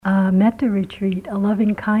a metta retreat, a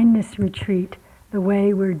loving kindness retreat, the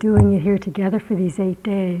way we're doing it here together for these 8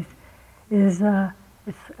 days, is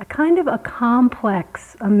it's a kind of a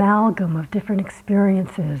complex amalgam of different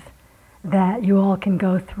experiences that you all can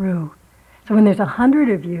go through. So when there's 100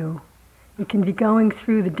 of you, you can be going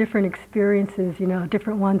through the different experiences,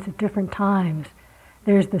 different ones at different times.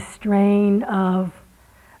 There's the strain of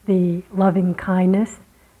the loving kindness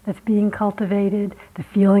that's being cultivated, the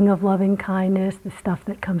feeling of loving kindness, the stuff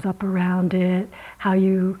that comes up around it, how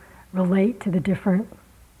you relate to the different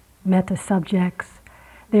metta subjects.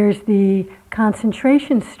 There's the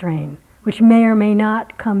concentration strain, which may or may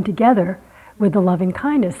not come together with the loving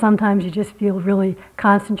kindness. Sometimes you just feel really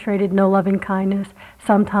concentrated, no loving kindness.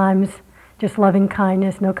 Sometimes just loving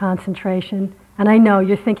kindness, no concentration. And I know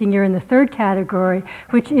you're thinking you're in the third category,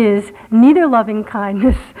 which is neither loving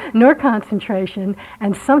kindness nor concentration,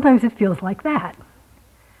 and sometimes it feels like that.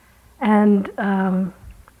 And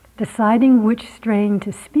deciding which strain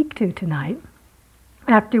to speak to tonight,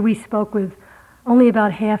 after we spoke with only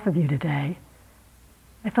about half of you today,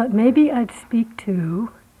 I thought maybe I'd speak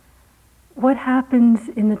to what happens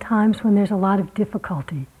in the times when there's a lot of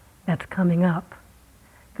difficulty that's coming up.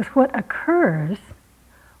 Because what occurs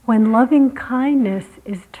when loving kindness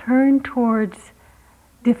is turned towards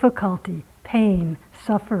difficulty, pain,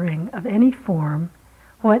 suffering of any form,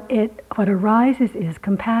 what arises is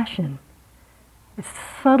compassion. It's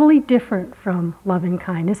subtly different from loving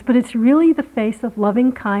kindness, but it's really the face of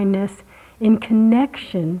loving kindness in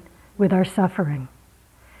connection with our suffering.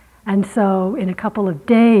 And so in a couple of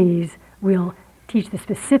days, we'll teach the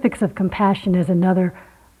specifics of compassion as another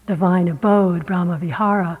divine abode, Brahma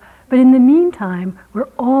Vihara. But in the meantime, we're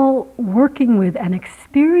all working with and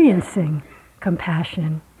experiencing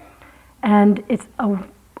compassion. And it's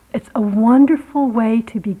a wonderful way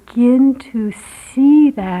to begin to see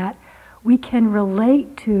that we can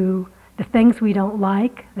relate to the things we don't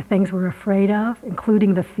like, the things we're afraid of,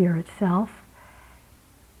 including the fear itself,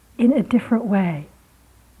 in a different way.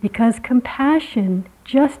 Because compassion,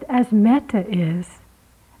 just as metta is,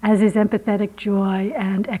 as is empathetic joy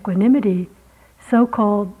and equanimity,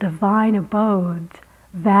 so-called divine abodes,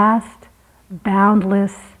 vast,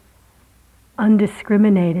 boundless,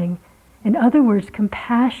 undiscriminating. In other words,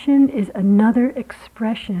 compassion is another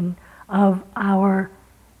expression of our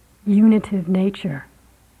unitive nature.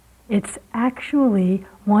 It's actually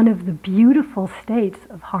one of the beautiful states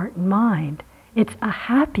of heart and mind. It's a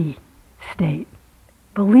happy state,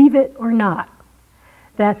 believe it or not,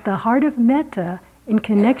 that the heart of metta, in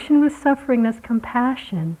connection with suffering that's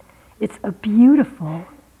compassion, it's a beautiful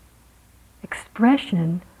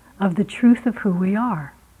expression of the truth of who we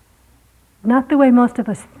are. Not the way most of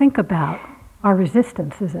us think about our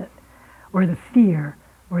resistance, is it? Or the fear,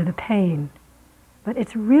 or the pain. But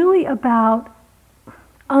it's really about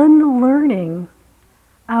unlearning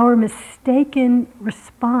our mistaken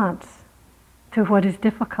response to what is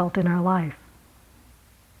difficult in our life.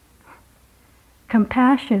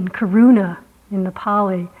 Compassion, karuna, in the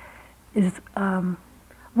Pali, is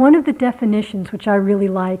one of the definitions which I really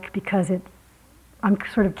like because I'm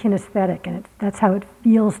sort of kinesthetic and that's how it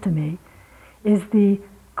feels to me, is the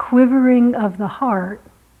quivering of the heart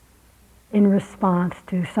in response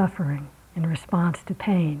to suffering, in response to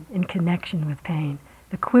pain, in connection with pain.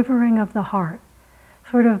 The quivering of the heart,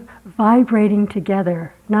 sort of vibrating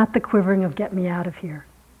together, not the quivering of get me out of here,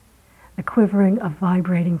 the quivering of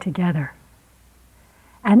vibrating together.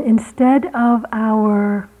 And instead of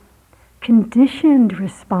our conditioned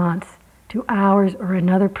response to ours or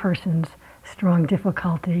another person's strong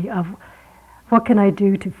difficulty of what can I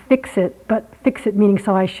do to fix it, but fix it meaning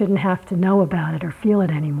so I shouldn't have to know about it or feel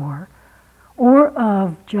it anymore, or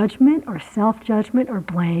of judgment or self-judgment or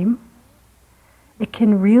blame, it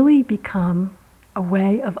can really become a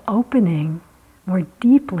way of opening more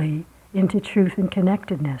deeply into truth and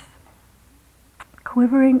connectedness.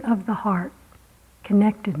 Quivering of the heart,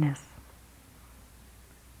 connectedness.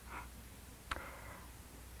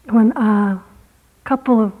 When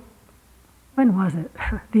when was it?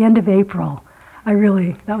 The end of April.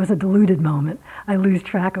 That was a deluded moment. I lose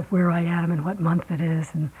track of where I am and what month it is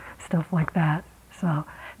and stuff like that. So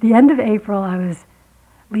the end of April, I was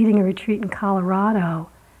leading a retreat in Colorado,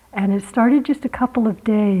 and it started just a couple of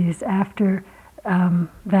days after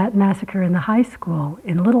that massacre in the high school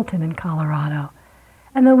in Littleton in Colorado.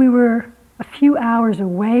 And though we were a few hours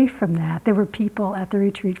away from that, there were people at the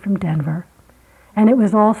retreat from Denver. And it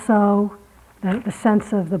was also the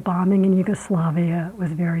sense of the bombing in Yugoslavia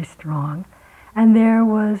was very strong. And there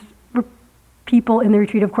were people in the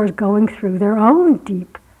retreat, of course, going through their own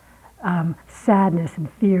deep sadness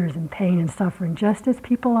and fears and pain and suffering, just as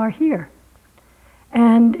people are here.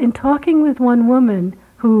 And in talking with one woman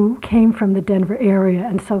who came from the Denver area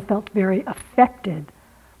and so felt very affected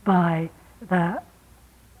by that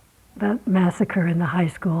massacre in the high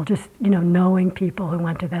school, just, knowing people who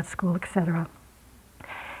went to that school, etc.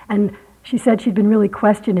 And she said she'd been really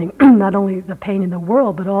questioning not only the pain in the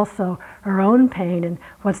world, but also her own pain and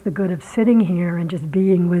what's the good of sitting here and just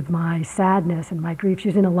being with my sadness and my grief. She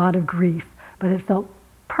was in a lot of grief, but it felt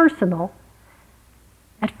personal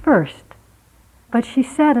at first. But she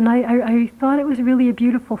said, and I thought it was really a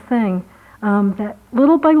beautiful thing, that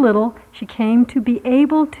little by little she came to be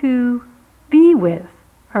able to be with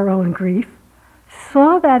her own grief,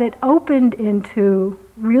 saw that it opened into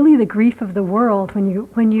really the grief of the world.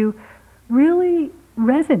 When you really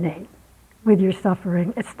resonate with your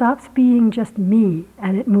suffering, it stops being just me,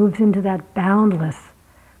 and it moves into that boundless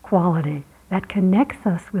quality that connects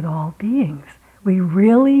us with all beings. We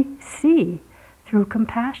really see through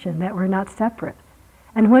compassion that we're not separate.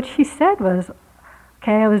 And what she said was,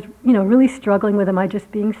 okay, I was, really struggling with, am I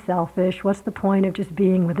just being selfish? What's the point of just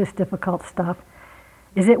being with this difficult stuff?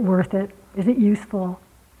 Is it worth it? Is it useful?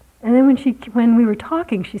 And then when we were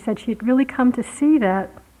talking, she said she had really come to see that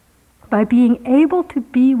by being able to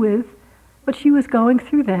be with what she was going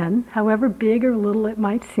through then, however big or little it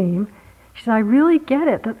might seem, she said, I really get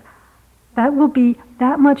it, that will be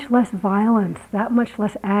that much less violence, that much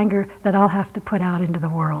less anger that I'll have to put out into the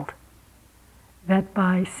world. That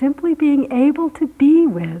by simply being able to be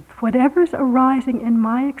with whatever's arising in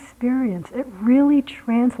my experience, it really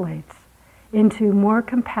translates into more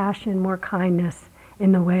compassion, more kindness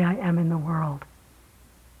in the way I am in the world.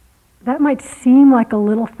 That might seem like a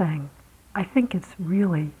little thing. I think it's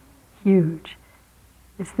really huge.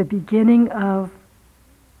 It's the beginning of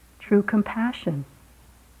true compassion.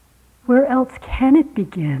 Where else can it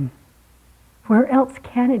begin? Where else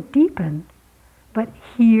can it deepen? But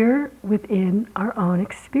here within our own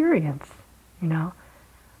experience, I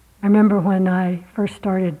remember when I first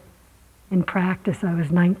started in practice, I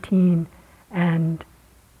was 19 and,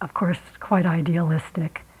 of course, quite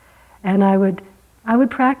idealistic. And I would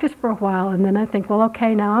practice for a while, and then I'd think, well,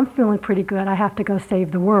 okay, now I'm feeling pretty good. I have to go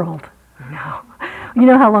save the world. You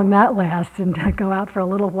know how long that lasts, and go out for a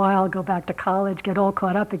little while, go back to college, get all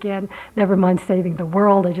caught up again, never mind saving the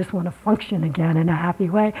world, I just want to function again in a happy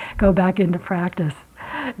way, go back into practice.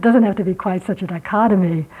 It doesn't have to be quite such a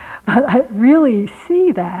dichotomy, but I really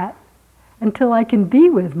see that until I can be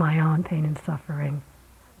with my own pain and suffering.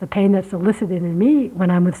 The pain that's elicited in me when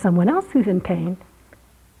I'm with someone else who's in pain,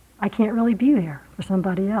 I can't really be there for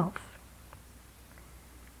somebody else.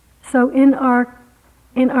 So in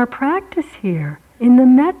our practice here, in the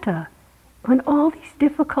metta, when all these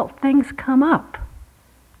difficult things come up,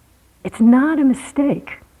 it's not a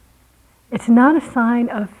mistake. It's not a sign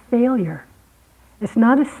of failure. It's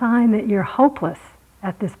not a sign that you're hopeless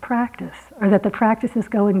at this practice or that the practice is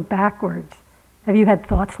going backwards. Have you had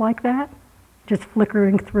thoughts like that? Just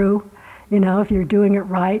flickering through, if you're doing it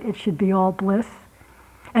right, it should be all bliss.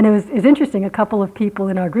 And it was interesting, a couple of people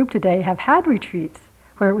in our group today have had retreats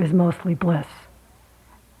where it was mostly bliss.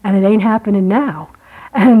 And it ain't happening now.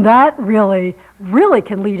 And that really, really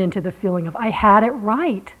can lead into the feeling of, I had it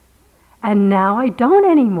right, and now I don't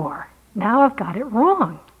anymore. Now I've got it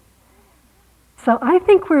wrong. So I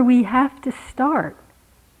think where we have to start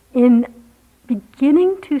in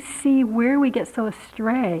beginning to see where we get so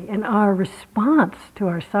astray in our response to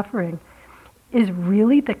our suffering is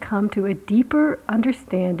really to come to a deeper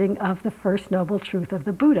understanding of the First Noble Truth of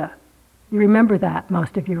the Buddha. You remember that,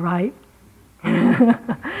 most of you, right?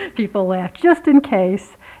 People laugh, just in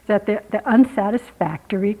case, that the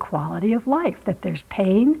unsatisfactory quality of life, that there's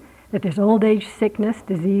pain, that there's old age, sickness,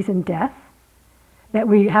 disease, and death, that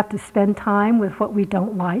we have to spend time with what we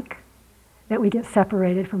don't like, that we get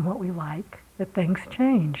separated from what we like, that things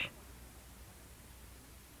change.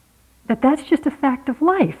 That's just a fact of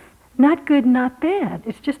life. Not good, not bad.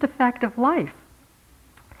 It's just a fact of life.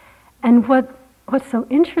 And what's so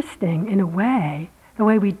interesting, in a way, the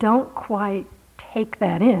way we don't quite take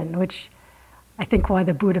that in, which I think why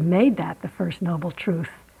the Buddha made that the First Noble Truth.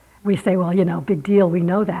 We say, well, big deal, we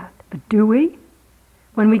know that. But do we?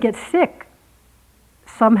 When we get sick,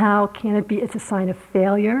 somehow can it be, it's a sign of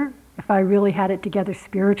failure? If I really had it together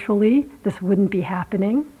spiritually, this wouldn't be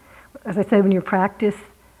happening. As I said, when your practice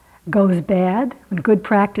goes bad, when good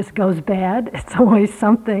practice goes bad, it's always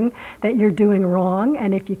something that you're doing wrong,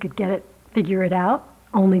 and if you could figure it out,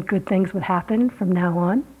 only good things would happen from now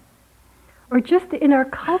on. Or just in our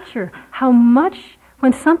culture, how much,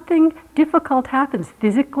 when something difficult happens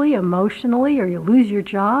physically, emotionally, or you lose your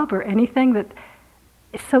job or anything, that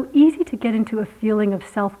it's so easy to get into a feeling of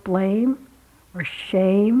self-blame or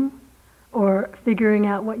shame or figuring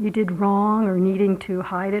out what you did wrong or needing to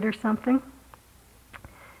hide it or something.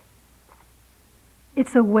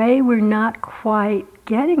 It's a way we're not quite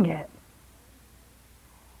getting it.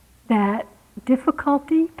 That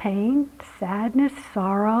difficulty, pain, sadness,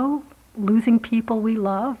 sorrow, losing people we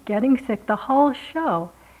love, getting sick, the whole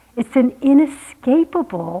show, it's an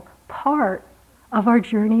inescapable part of our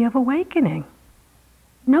journey of awakening.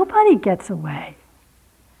 Nobody gets away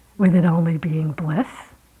with it only being bliss.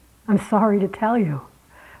 I'm sorry to tell you.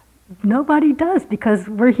 Nobody does, because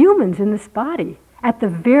we're humans in this body. At the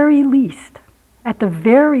very least,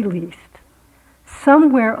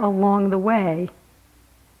 somewhere along the way,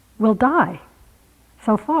 we'll die.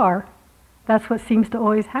 So far, that's what seems to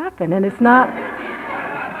always happen. And it's not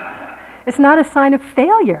a sign of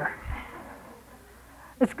failure.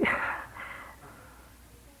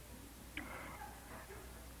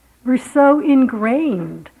 We're so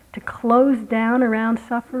ingrained to close down around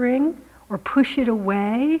suffering or push it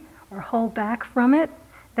away or hold back from it,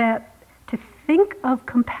 that to think of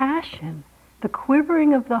compassion, the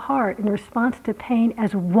quivering of the heart in response to pain,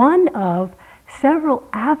 as one of several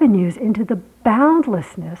avenues into the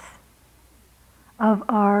boundlessness of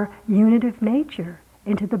our unitive nature,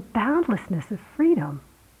 into the boundlessness of freedom.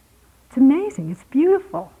 It's amazing, it's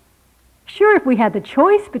beautiful. Sure, if we had the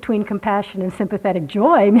choice between compassion and sympathetic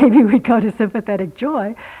joy, maybe we'd go to sympathetic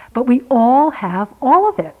joy, but we all have all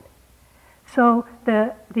of it. So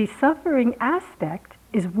the suffering aspect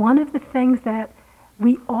is one of the things that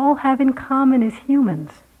we all have in common as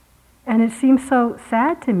humans. And it seems so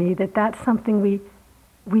sad to me that that's something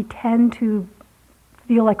we tend to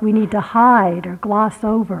feel like we need to hide or gloss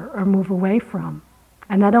over or move away from.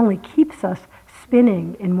 And that only keeps us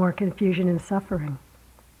spinning in more confusion and suffering.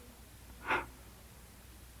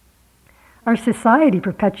 Our society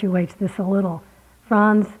perpetuates this a little.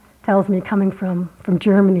 Franz tells me, coming from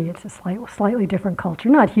Germany, it's a slightly different culture,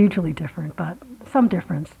 not hugely different, but some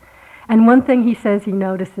difference. And one thing he says he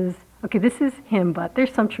notices, okay, this is him, but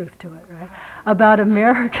there's some truth to it, right? About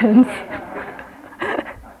Americans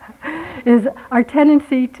is our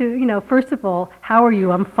tendency to, first of all, how are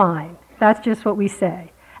you? I'm fine. That's just what we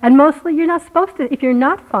say. And mostly you're not supposed to, if you're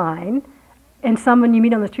not fine, and someone you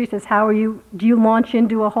meet on the street says, how are you? Do you launch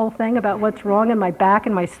into a whole thing about what's wrong in my back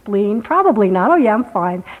and my spleen? Probably not. Oh yeah, I'm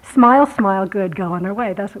fine. Smile, smile, good, go on our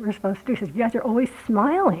way. That's what we're supposed to do. He says, you guys are always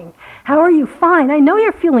smiling. How are you? Fine. I know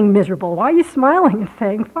you're feeling miserable. Why are you smiling and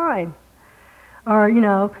saying fine? Or,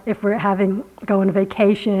 if we're going on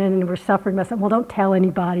vacation and we're suffering about something, well, don't tell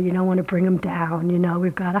anybody. You don't want to bring them down.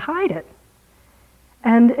 We've got to hide it.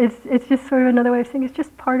 And it's just sort of another way of saying it's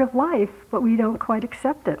just part of life, but we don't quite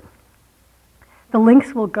accept it. The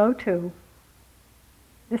links we'll go to,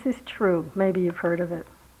 this is true, maybe you've heard of it.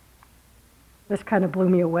 This kind of blew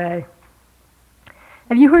me away.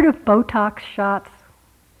 Have you heard of Botox shots?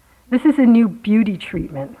 This is a new beauty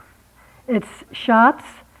treatment. It's shots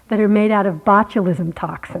that are made out of botulism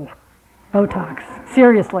toxin, Botox.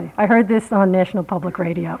 Seriously, I heard this on National Public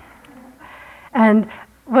Radio. And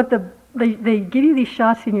what they give you these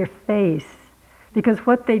shots in your face, because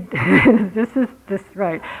what they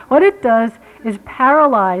what it does is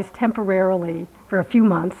paralyze temporarily for a few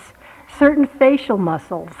months certain facial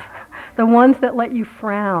muscles, the ones that let you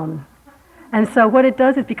frown. And so what it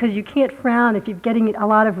does is, because you can't frown, if you're getting a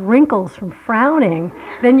lot of wrinkles from frowning,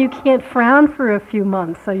 then you can't frown for a few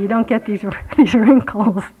months, so you don't get these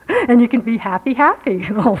wrinkles, and you can be happy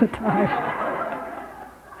all the time.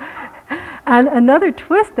 And another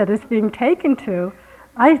twist that is being taken to,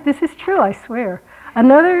 this is true, I swear.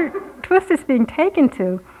 Another twist that's being taken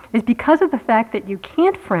to is because of the fact that you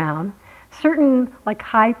can't frown, certain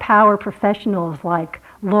high-power professionals like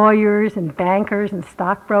lawyers and bankers and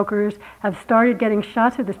stockbrokers have started getting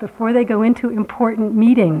shots of this before they go into important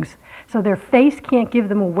meetings. So their face can't give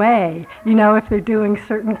them away, if they're doing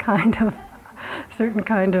certain kind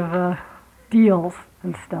of deals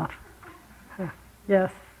and stuff.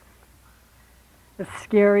 Yes. It's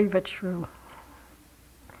scary but true.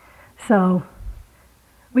 So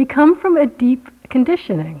we come from a deep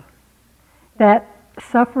conditioning that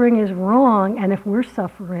suffering is wrong, and if we're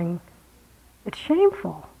suffering, it's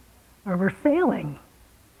shameful, or we're failing.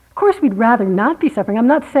 Of course, we'd rather not be suffering. I'm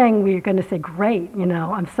not saying we're going to say, great,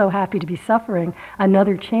 I'm so happy to be suffering,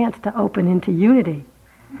 another chance to open into unity.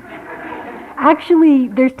 Actually,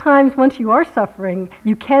 there's times once you are suffering,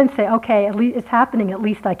 you can say, okay, at least it's happening, at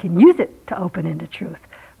least I can use it to open into truth.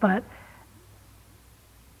 But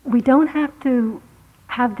we don't have to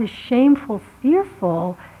have this shameful,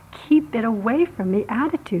 fearful, keep it away from me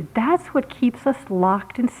attitude. That's what keeps us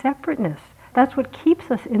locked in separateness. That's what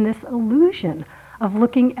keeps us in this illusion of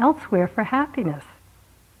looking elsewhere for happiness.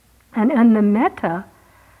 And the metta,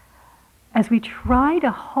 as we try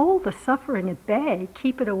to hold the suffering at bay,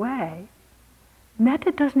 keep it away,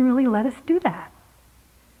 metta doesn't really let us do that.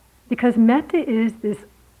 Because metta is this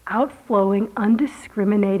outflowing,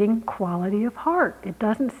 undiscriminating quality of heart. It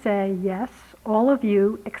doesn't say, yes, all of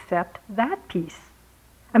you except that piece.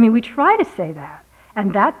 I mean, we try to say that,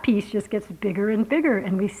 and that piece just gets bigger and bigger,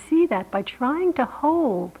 and we see that by trying to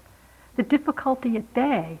hold the difficulty at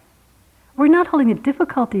bay. We're not holding the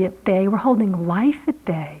difficulty at bay, we're holding life at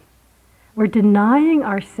bay. We're denying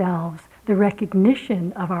ourselves the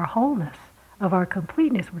recognition of our wholeness, of our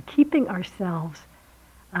completeness. We're keeping ourselves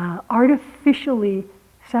artificially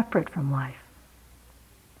separate from life.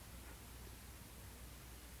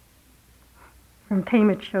 From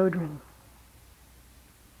Pema Chodron.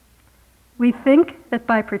 We think that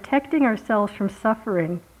by protecting ourselves from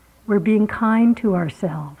suffering, we're being kind to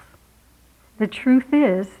ourselves. The truth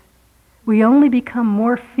is, we only become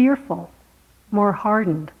more fearful, more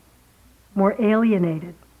hardened, more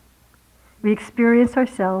alienated. We experience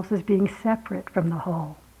ourselves as being separate from the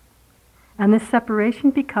whole. And this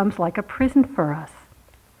separation becomes like a prison for us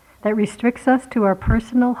that restricts us to our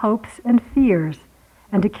personal hopes and fears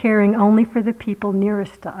and to caring only for the people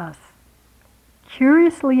nearest to us.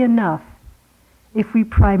 Curiously enough, if we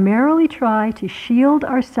primarily try to shield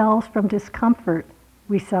ourselves from discomfort,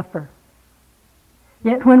 we suffer.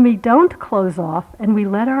 Yet when we don't close off and we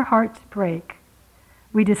let our hearts break,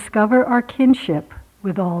 we discover our kinship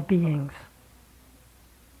with all beings.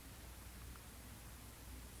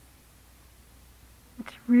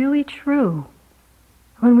 It's really true.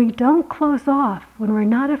 When we don't close off, when we're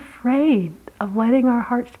not afraid of letting our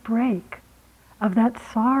hearts break, of that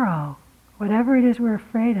sorrow, whatever it is we're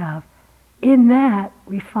afraid of, in that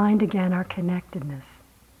we find again our connectedness.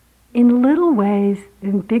 In little ways,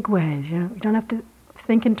 in big ways. You don't have to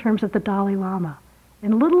think in terms of the Dalai Lama.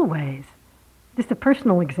 In little ways. Just a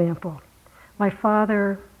personal example. My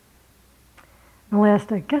father, in the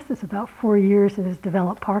last, I guess it's about 4 years, has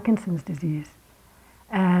developed Parkinson's disease.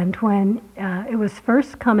 And when it was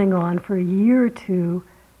first coming on for a year or two,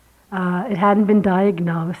 it hadn't been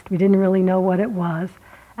diagnosed. We didn't really know what it was.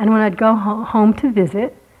 And when I'd go home to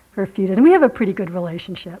visit for a few days, and we have a pretty good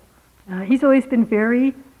relationship. He's always been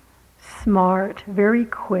very smart, very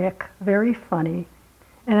quick, very funny.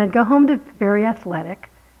 And I'd go home to, very athletic,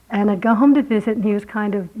 and I'd go home to visit, and he was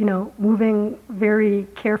kind of, moving very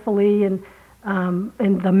carefully, and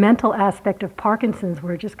the mental aspect of Parkinson's,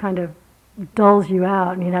 where it just kind of dulls you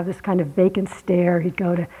out, and he'd have this kind of vacant stare. He'd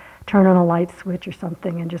go to turn on a light switch or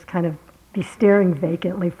something and just kind of be staring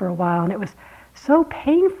vacantly for a while, and it was so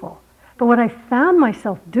painful. But what I found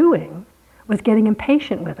myself doing was getting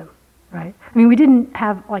impatient with him, right? I mean, we didn't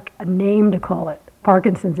have like a name to call it,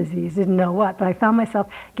 Parkinson's disease, didn't know what, but I found myself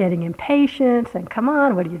getting impatient, saying, come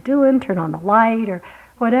on, what are you doing? Turn on the light or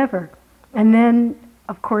whatever. And then,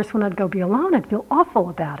 of course, when I'd go be alone, I'd feel awful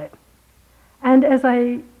about it. And as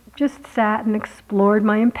I just sat and explored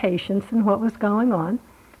my impatience and what was going on,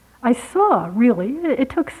 I saw, really,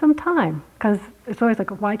 it took some time, because it's always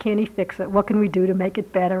like, why can't he fix it? What can we do to make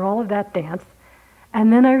it better? All of that dance.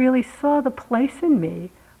 And then I really saw the place in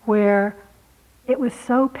me where it was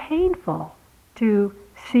so painful to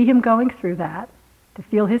see him going through that, to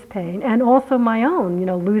feel his pain, and also my own,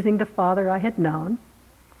 losing the father I had known,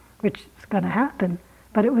 which is going to happen.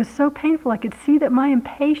 But it was so painful, I could see that my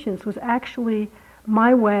impatience was actually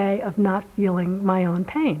my way of not feeling my own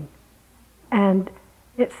pain. And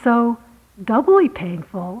it's so doubly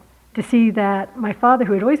painful to see that my father,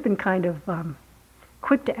 who had always been kind of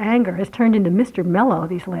quick to anger, has turned into Mr. Mellow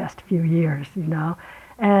these last few years,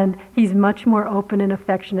 And he's much more open and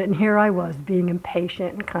affectionate. And here I was being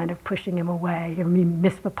impatient and kind of pushing him away. I mean,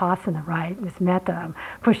 Miss Vipassana, right? Miss Metta, I'm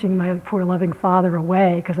pushing my poor loving father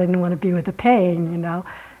away because I didn't want to be with the pain,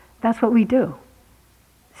 That's what we do.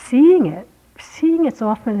 Seeing it's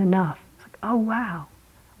often enough. It's like, oh wow,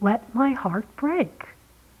 let my heart break.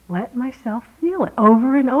 Let myself feel it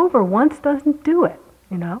over and over. Once doesn't do it,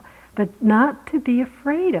 but not to be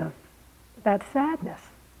afraid of that sadness.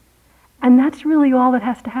 And that's really all that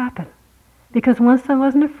has to happen. Because once I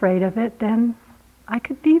wasn't afraid of it, then I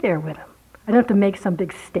could be there with him. I don't have to make some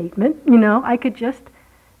big statement, I could just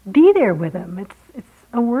be there with him. It's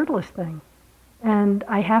a wordless thing. And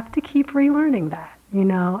I have to keep relearning that,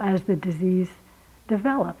 as the disease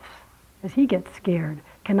develops, as he gets scared.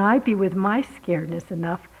 Can I be with my scaredness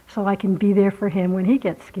enough so I can be there for him when he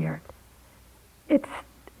gets scared?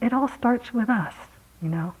 It all starts with us,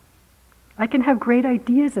 I can have great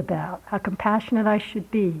ideas about how compassionate I should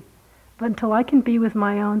be, but until I can be with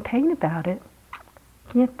my own pain about it,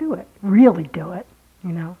 I can't do it, really do it,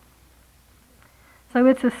 So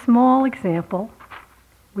it's a small example.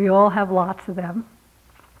 We all have lots of them.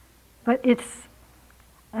 But it's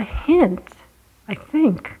a hint, I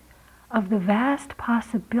think, of the vast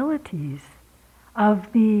possibilities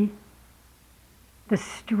of the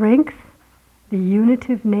strength, the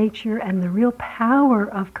unitive nature, and the real power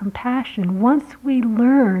of compassion once we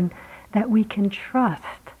learn that we can trust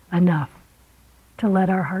enough to let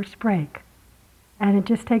our hearts break. And it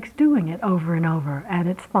just takes doing it over and over. And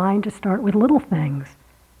it's fine to start with little things.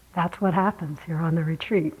 That's what happens here on the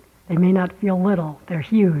retreat. They may not feel little, they're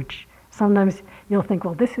huge. Sometimes you'll think,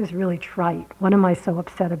 well, this is really trite. What am I so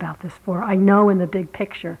upset about this for? I know in the big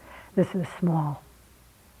picture this is small.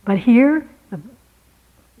 But here, the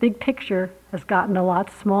big picture has gotten a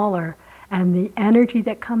lot smaller, and the energy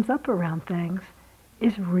that comes up around things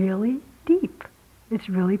is really deep. It's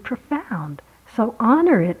really profound. So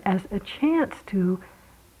honor it as a chance to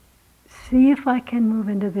see if I can move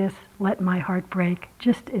into this, let my heart break,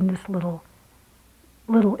 just in this little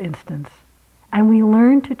instance. And we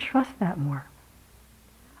learn to trust that more.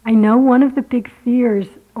 I know one of the big fears,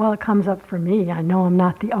 well, it comes up for me, I know I'm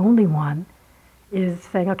not the only one, is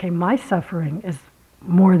saying, okay, my suffering is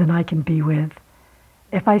more than I can be with.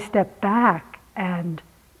 If I step back and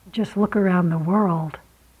just look around the world,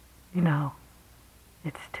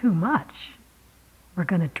 it's too much. We're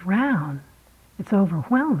going to drown. It's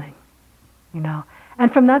overwhelming,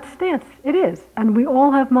 And from that stance, it is. And we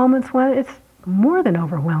all have moments when it's more than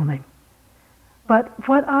overwhelming. But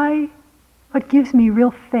what gives me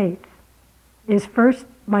real faith is first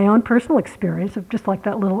my own personal experience of just like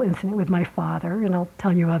that little incident with my father, and I'll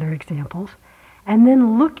tell you other examples, and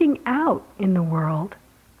then looking out in the world,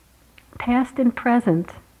 past and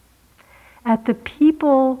present, at the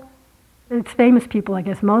people, it's famous people I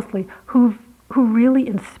guess mostly, who really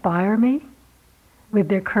inspire me with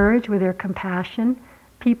their courage, with their compassion,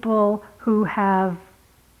 people who have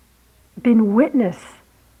been witness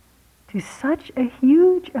to such a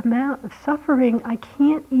huge amount of suffering I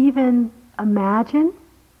can't even imagine.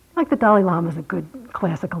 Like the Dalai Lama is a good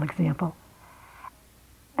classical example.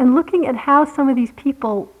 And looking at how some of these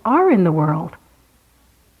people are in the world,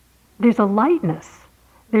 there's a lightness,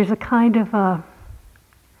 there's a kind of a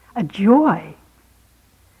joy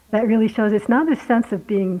that really shows it's not a sense of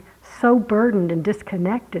being so burdened and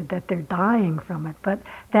disconnected that they're dying from it, but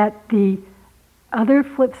that the other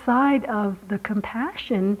flip side of the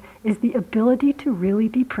compassion is the ability to really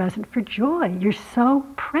be present for joy. You're so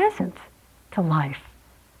present to life.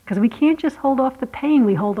 Because we can't just hold off the pain,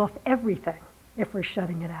 we hold off everything if we're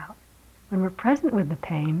shutting it out. When we're present with the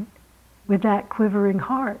pain, with that quivering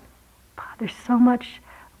heart, there's so much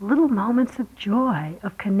little moments of joy,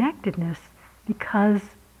 of connectedness, because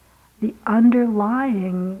the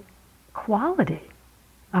underlying quality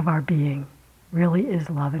of our being really is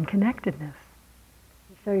love and connectedness.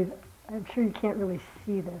 So I'm sure you can't really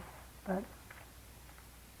see this, but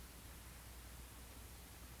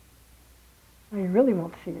you really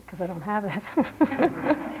won't see it because I don't have it.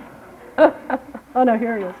 Oh no,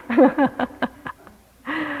 here it is.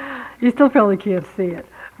 You still probably can't see it.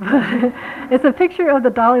 It's a picture of the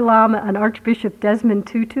Dalai Lama and Archbishop Desmond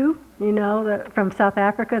Tutu, from South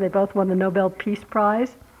Africa. They both won the Nobel Peace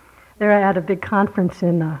Prize. They're at a big conference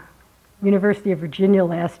in the University of Virginia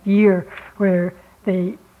last year where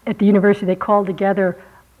at the university they called together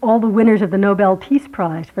all the winners of the Nobel Peace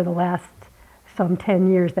Prize for the last some 10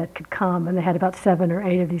 years that could come, and they had about 7 or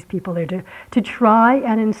 8 of these people there to try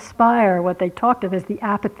and inspire what they talked of as the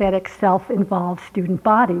apathetic, self-involved student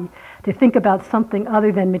body to think about something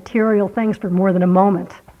other than material things for more than a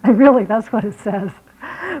moment. And really, that's what it says.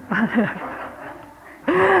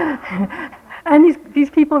 And these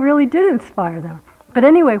people really did inspire them. But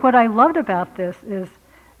anyway, what I loved about this is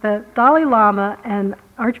the Dalai Lama and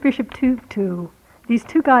Archbishop Tutu, these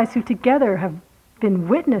two guys who together have been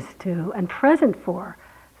witness to and present for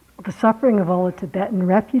the suffering of all the Tibetan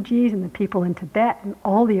refugees and the people in Tibet and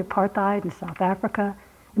all the apartheid in South Africa.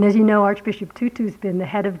 And as you know, Archbishop Tutu's been the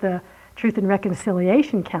head of the Truth and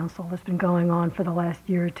Reconciliation Council that's been going on for the last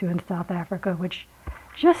year or two in South Africa, which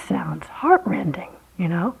just sounds heartrending,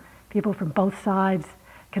 People from both sides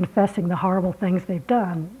confessing the horrible things they've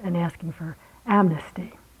done and asking for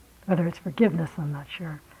amnesty. Whether it's forgiveness, I'm not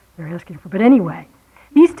sure they're asking for. But anyway,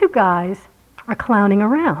 these two guys are clowning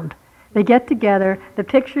around. They get together. The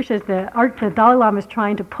picture says the Dalai Lama is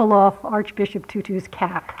trying to pull off Archbishop Tutu's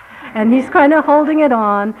cap. And he's kind of holding it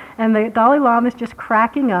on, and the Dalai Lama is just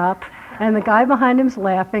cracking up, and the guy behind him's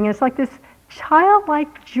laughing. It's like this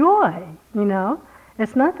childlike joy,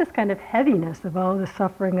 It's not this kind of heaviness of, the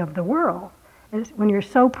suffering of the world. It's when you're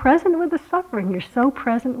so present with the suffering, you're so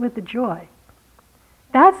present with the joy.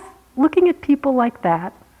 That's looking at people like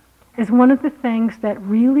that is one of the things that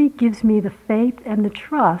really gives me the faith and the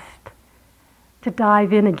trust to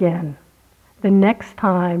dive in again the next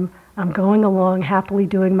time I'm going along happily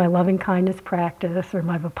doing my loving kindness practice or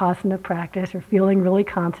my Vipassana practice or feeling really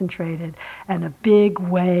concentrated, and a big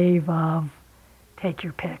wave of, take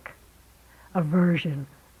your pick, aversion,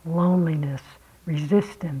 loneliness,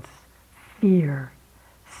 resistance, fear,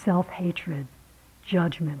 self-hatred,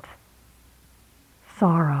 judgment,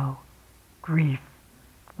 sorrow, grief,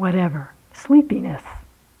 whatever, sleepiness,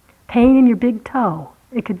 pain in your big toe.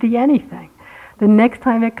 It could be anything. The next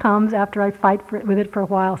time it comes, after I fight with it for a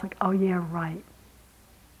while, it's like, oh yeah, right.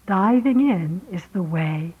 Diving in is the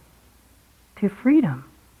way to freedom,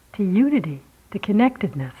 to unity, to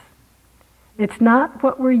connectedness. It's not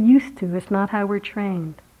what we're used to, it's not how we're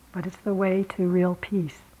trained, but it's the way to real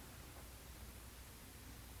peace.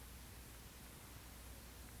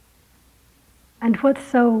 And what's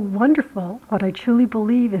so wonderful, what I truly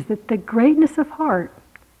believe, is that the greatness of heart,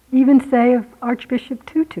 even say of Archbishop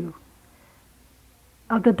Tutu,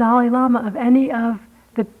 of the Dalai Lama, of any of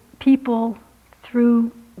the people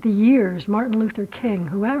through the years, Martin Luther King,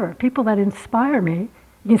 whoever, people that inspire me,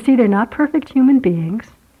 you can see they're not perfect human beings,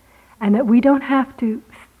 and that we don't have to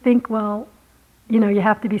think, well, you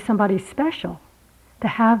have to be somebody special to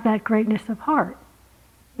have that greatness of heart.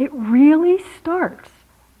 It really starts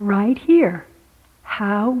right here,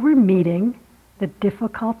 how we're meeting the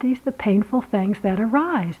difficulties, the painful things that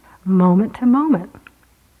arise moment to moment.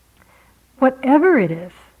 Whatever it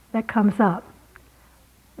is that comes up,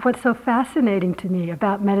 what's so fascinating to me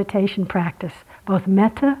about meditation practice, both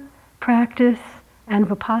metta practice and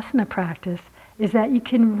Vipassana practice, is that you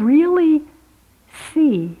can really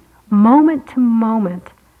see moment to moment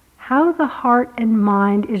how the heart and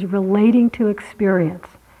mind is relating to experience.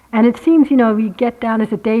 And it seems, we get down as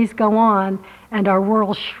the days go on and our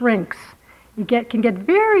world shrinks. You can get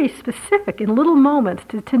very specific in little moments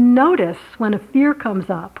to notice when a fear comes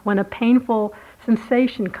up, when a painful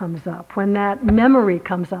sensation comes up, when that memory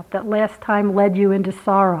comes up that last time led you into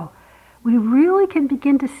sorrow. We really can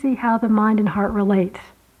begin to see how the mind and heart relates.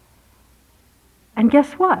 And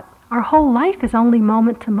guess what? Our whole life is only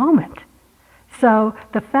moment to moment. So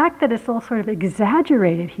the fact that it's all sort of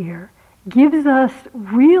exaggerated here gives us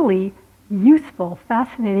really useful,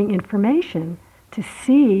 fascinating information to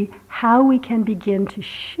see how we can begin to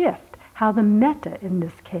shift, how the metta, in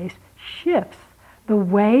this case, shifts the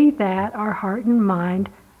way that our heart and mind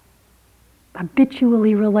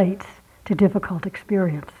habitually relates to difficult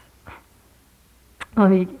experience.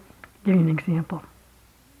 Let me give you an example.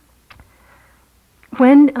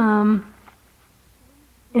 When,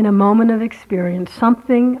 in a moment of experience,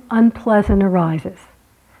 something unpleasant arises,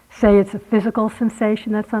 say it's a physical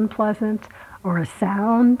sensation that's unpleasant, or a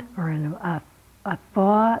sound, or a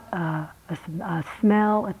thought, a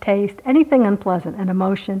smell, a taste, anything unpleasant, an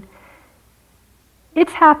emotion,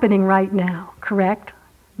 it's happening right now, correct?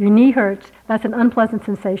 Your knee hurts, that's an unpleasant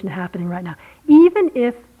sensation happening right now. Even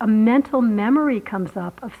if a mental memory comes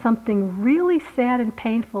up of something really sad and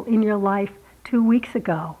painful in your life 2 weeks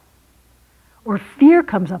ago, or fear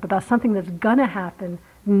comes up about something that's gonna happen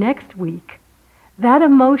next week, that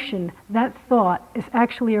emotion, that thought is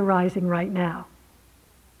actually arising right now,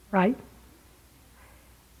 right?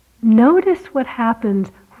 Notice what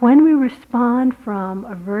happens when we respond from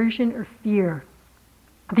aversion or fear.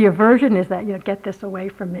 The aversion is that, get this away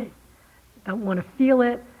from me. Don't want to feel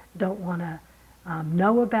it, don't want to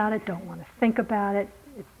know about it, don't want to think about it,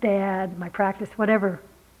 it's bad, my practice, whatever,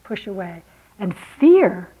 push away. And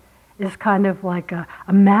fear is kind of like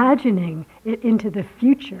imagining it into the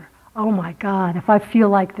future. Oh my God, if I feel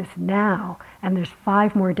like this now, and there's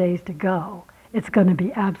 5 more days to go, it's going to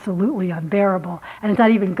be absolutely unbearable. And it's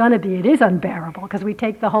not even going to be, it is unbearable, because we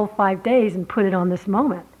take the whole 5 days and put it on this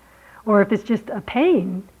moment. Or if it's just a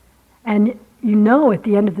pain, and at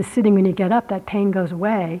the end of the sitting when you get up, that pain goes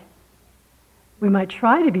away, we might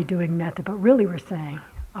try to be doing metta, but really we're saying,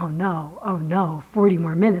 oh no, 40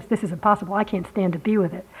 more minutes, this is impossible, I can't stand to be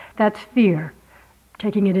with it. That's fear,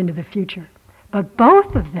 taking it into the future. But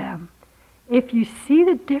both of them, if you see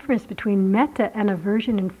the difference between metta and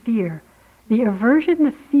aversion and fear, the aversion,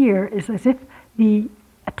 the fear, is as if the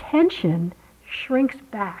attention shrinks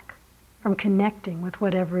back from connecting with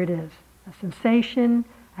whatever it is. A sensation,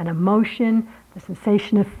 an emotion, the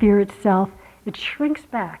sensation of fear itself, it shrinks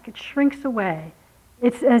back, it shrinks away.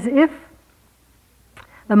 It's as if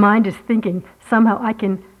the mind is thinking, somehow I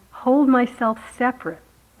can hold myself separate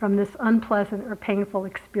from this unpleasant or painful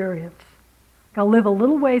experience. I'll live a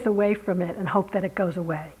little ways away from it and hope that it goes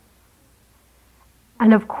away.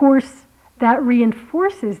 And of course, that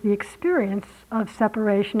reinforces the experience of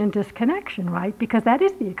separation and disconnection, right? Because that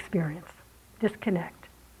is the experience, disconnect.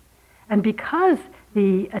 And because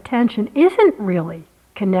the attention isn't really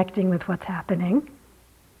connecting with what's happening,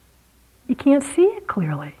 you can't see it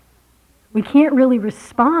clearly. We can't really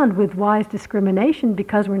respond with wise discrimination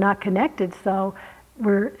because we're not connected, so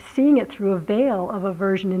we're seeing it through a veil of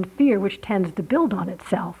aversion and fear, which tends to build on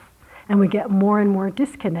itself, and we get more and more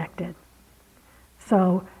disconnected.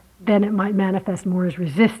 So then it might manifest more as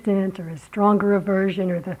resistant or as stronger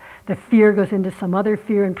aversion, or the fear goes into some other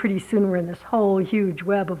fear, and pretty soon we're in this whole huge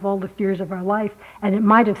web of all the fears of our life, and it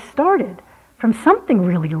might have started from something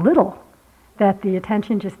really little that the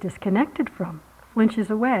attention just disconnected from,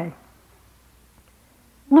 flinches away.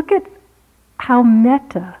 Look at how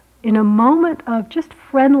metta, in a moment of just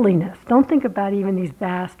friendliness, don't think about even these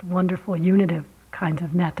vast, wonderful, unitive kinds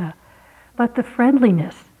of metta, but the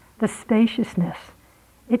friendliness, the spaciousness,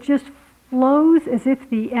 it just flows as if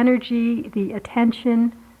the energy, the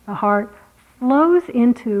attention, the heart, flows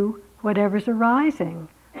into whatever's arising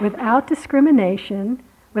without discrimination,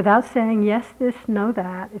 without saying yes, this, no,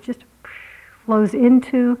 that. It just flows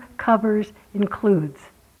into, covers, includes.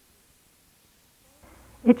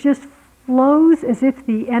 It just flows as if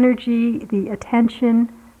the energy, the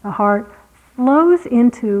attention, the heart, flows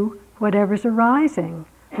into whatever's arising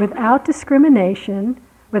without discrimination,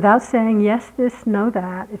 without saying yes, this, no,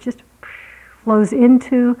 that. It just flows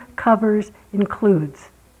into, covers, includes.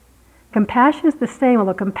 Compassion is the same,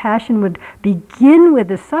 although compassion would begin with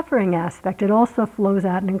the suffering aspect, it also flows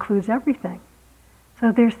out and includes everything.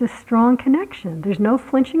 So there's this strong connection. There's no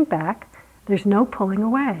flinching back. There's no pulling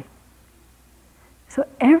away. So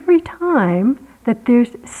every time that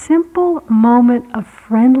there's simple moment of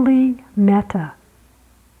friendly metta,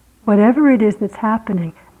 whatever it is that's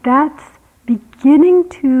happening, that's beginning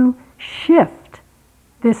to shift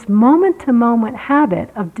this moment-to-moment habit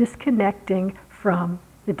of disconnecting from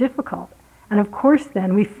the difficult. And of course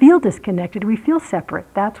then we feel disconnected, we feel separate.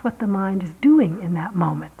 That's what the mind is doing in that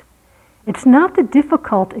moment. It's not the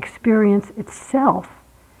difficult experience itself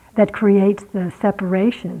that creates the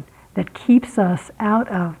separation, that keeps us out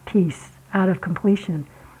of peace, out of completion.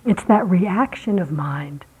 It's that reaction of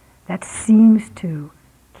mind that seems to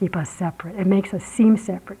keep us separate. It makes us seem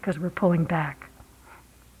separate because we're pulling back.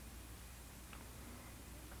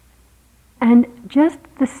 And just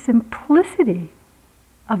the simplicity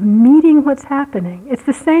of meeting what's happening. It's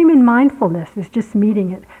the same in mindfulness, it's just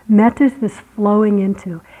meeting it. Metta is this flowing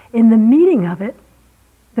into. In the meeting of it,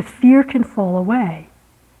 the fear can fall away.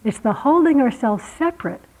 It's the holding ourselves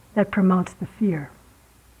separate that promotes the fear.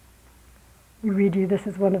 I read you, this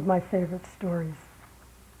is one of my favorite stories.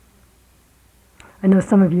 I know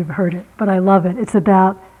some of you have heard it, but I love it. It's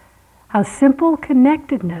about how simple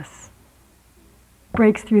connectedness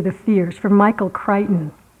breaks through the fears. From Michael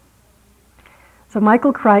Crichton. So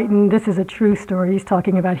Michael Crichton, this is a true story he's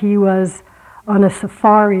talking about. He was on a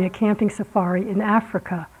safari, a camping safari in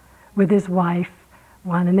Africa with his wife,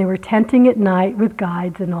 and they were tenting at night with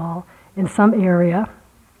guides and all in some area.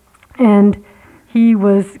 And he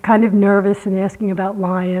was kind of nervous and asking about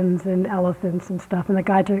lions and elephants and stuff. And the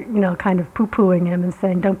guides are, kind of poo-pooing him and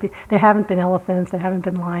saying, there haven't been elephants, there haven't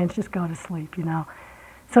been lions, just go to sleep,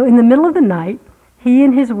 So in the middle of the night, he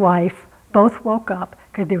and his wife both woke up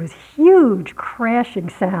because there was huge crashing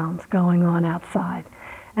sounds going on outside.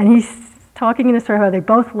 And he's talking in a story how they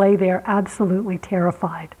both lay there absolutely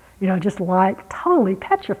terrified, just like totally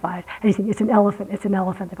petrified. And he's saying, it's an elephant, it's an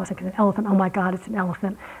elephant. They both think it's an elephant, oh my God, it's an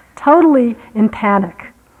elephant. Totally in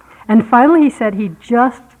panic. And finally he said he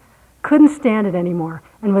just couldn't stand it anymore.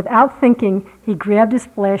 And without thinking, he grabbed his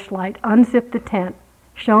flashlight, unzipped the tent,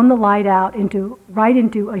 shone the light out right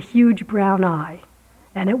into a huge brown eye.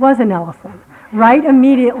 And it was an elephant, right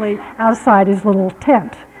immediately outside his little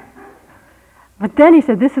tent. But then he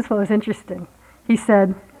said, this is what was interesting. He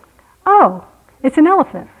said, oh, it's an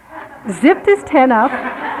elephant. Zipped his tent up,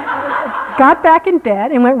 got back in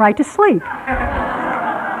bed, and went right to sleep.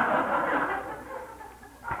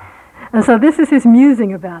 And so this is his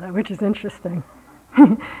musing about it, which is interesting.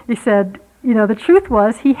 He said, the truth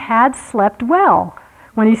was he had slept well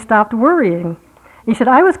when he stopped worrying. He said,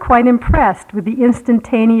 I was quite impressed with the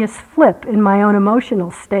instantaneous flip in my own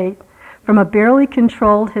emotional state from a barely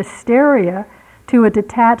controlled hysteria to a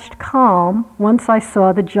detached calm once I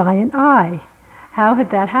saw the giant eye. How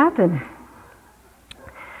had that happened?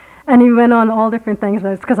 And he went on all different things,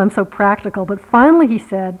 because I'm so practical, but finally he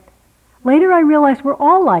said, later I realized we're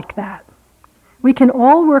all like that. We can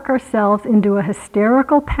all work ourselves into a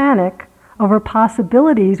hysterical panic over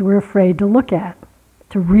possibilities we're afraid to look at,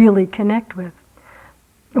 to really connect with.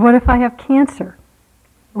 What if I have cancer?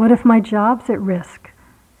 What if my job's at risk?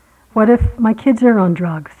 What if my kids are on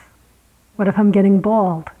drugs? What if I'm getting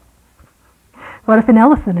bald? What if an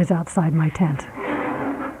elephant is outside my tent?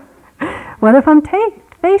 What if I'm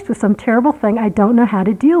faced with some terrible thing I don't know how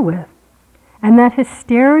to deal with? And that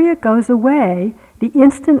hysteria goes away the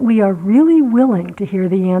instant we are really willing to hear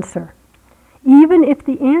the answer, even if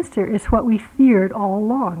the answer is what we feared all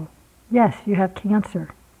along. Yes, you have cancer.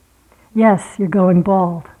 Yes, you're going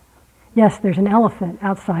bald. Yes, there's an elephant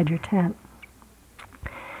outside your tent.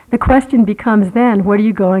 The question becomes then, what are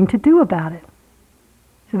you going to do about it?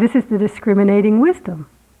 So this is the discriminating wisdom.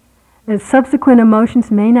 The subsequent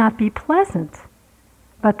emotions may not be pleasant,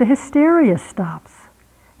 but the hysteria stops.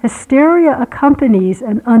 Hysteria accompanies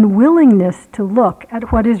an unwillingness to look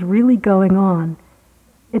at what is really going on.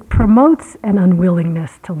 It promotes an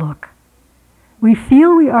unwillingness to look. We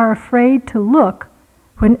feel we are afraid to look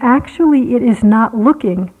when actually it is not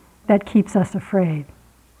looking that keeps us afraid.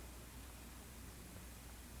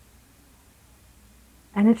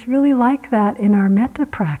 And it's really like that in our metta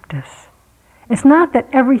practice. It's not that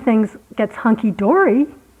everything gets hunky-dory,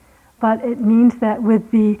 but it means that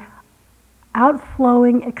with the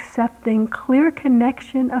outflowing, accepting, clear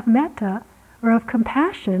connection of metta or of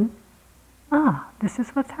compassion, this is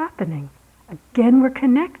what's happening. Again, we're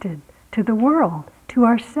connected to the world, to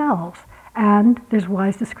ourselves, and there's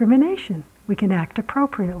wise discrimination. We can act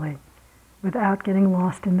appropriately without getting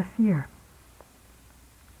lost in the fear.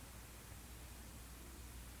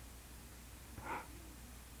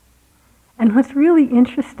 And what's really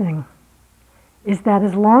interesting is that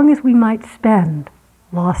as long as we might spend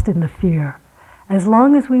lost in the fear, as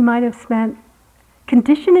long as we might have spent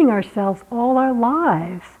conditioning ourselves all our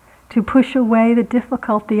lives to push away the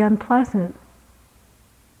difficult, the unpleasant,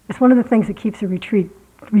 it's one of the things that keeps a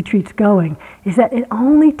retreats going, is that it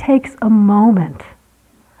only takes a moment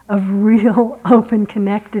of real open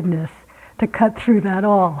connectedness to cut through that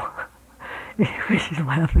all. She's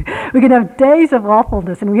laughing. We can have days of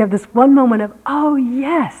awfulness, and we have this one moment of, oh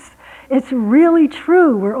yes, it's really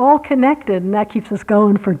true. We're all connected, and that keeps us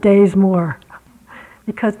going for days more.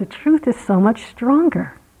 Because the truth is so much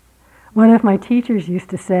stronger. One of my teachers used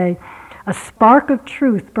to say, a spark of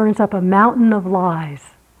truth burns up a mountain of lies.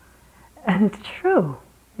 And it's true.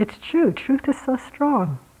 It's true. Truth is so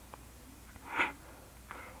strong.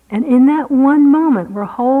 And in that one moment, we're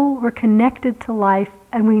whole, we're connected to life,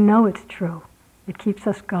 and we know it's true. It keeps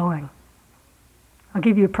us going. I'll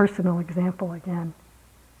give you a personal example again.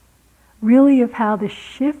 Really of how the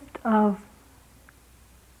shift of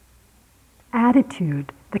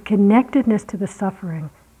attitude, the connectedness to the suffering,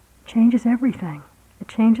 changes everything. It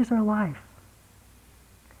changes our life.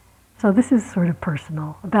 So this is sort of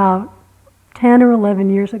personal. About 10 or 11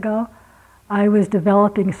 years ago, I was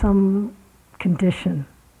developing some condition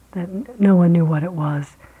that no one knew what it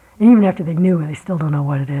was. And even after they knew it, they still don't know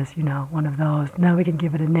what it is, one of those. Now we can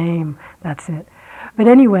give it a name, that's it. But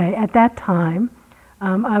anyway, at that time,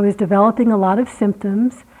 I was developing a lot of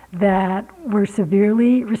symptoms that were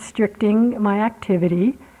severely restricting my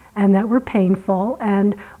activity and that were painful.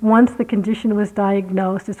 And once the condition was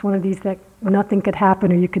diagnosed, it's one of these that nothing could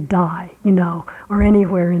happen or you could die, or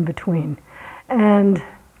anywhere in between. And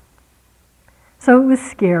so it was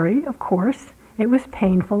scary, of course. It was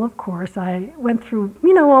painful, of course. I went through,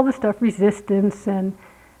 all the stuff, resistance, and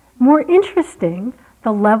more interesting,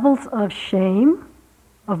 the levels of shame,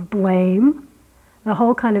 of blame, the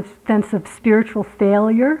whole kind of sense of spiritual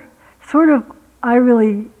failure. Sort of,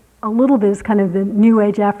 a little bit is kind of the New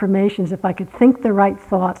Age affirmations. If I could think the right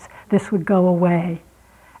thoughts, this would go away.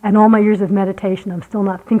 And all my years of meditation, I'm still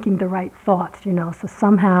not thinking the right thoughts, So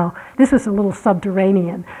somehow, this was a little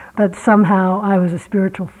subterranean, but somehow I was a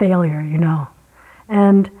spiritual failure,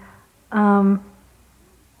 And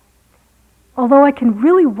although I can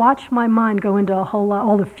really watch my mind go into a whole lot,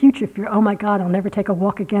 all the future fear, oh my God, I'll never take a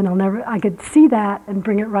walk again, I could see that and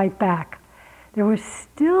bring it right back. There was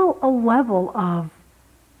still a level of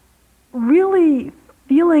really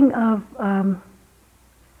feeling of,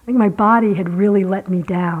 I think my body had really let me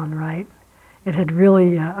down, right? It had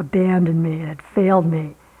really abandoned me, it had failed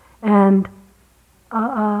me. And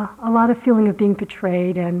a lot of feeling of being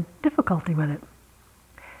betrayed and difficulty with it.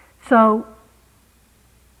 So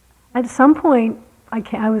at some point,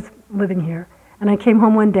 I was living here, and I came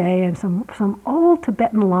home one day, and some old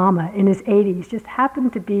Tibetan Lama in his 80s just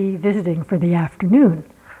happened to be visiting for the afternoon,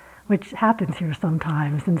 which happens here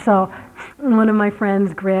sometimes. And so one of my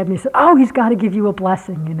friends grabbed me and said, oh, he's got to give you a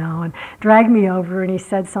blessing, and dragged me over, and he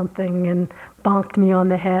said something and bonked me on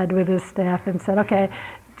the head with his staff and said, okay,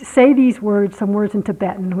 say these words, some words in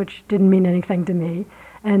Tibetan, which didn't mean anything to me,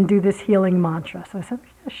 and do this healing mantra. So I said,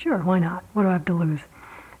 yeah, sure, why not? What do I have to lose?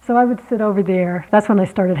 So I would sit over there. That's when I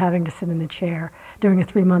started having to sit in a chair during a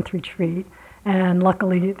 3-month retreat. And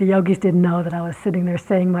luckily, the yogis didn't know that I was sitting there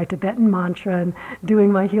saying my Tibetan mantra and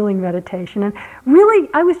doing my healing meditation. And really,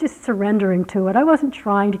 I was just surrendering to it. I wasn't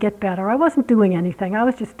trying to get better. I wasn't doing anything. I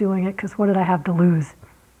was just doing it because what did I have to lose?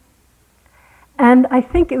 And I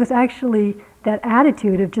think it was actually that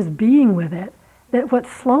attitude of just being with it that what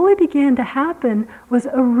slowly began to happen was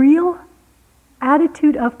a real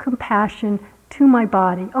attitude of compassion to my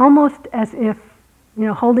body, almost as if,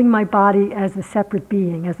 holding my body as a separate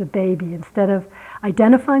being, as a baby, instead of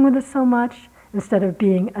identifying with it so much, instead of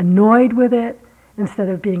being annoyed with it, instead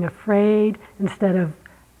of being afraid, instead of,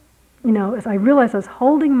 as I realized I was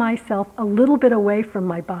holding myself a little bit away from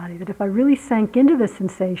my body, that if I really sank into the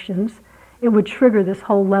sensations, it would trigger this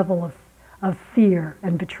whole level of fear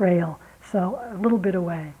and betrayal. So a little bit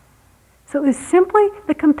away. So it was simply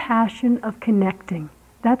the compassion of connecting.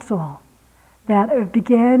 That's all. That it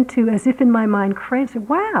began to, as if in my mind, crave, say,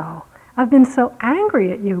 wow, I've been so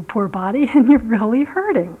angry at you, poor body, and you're really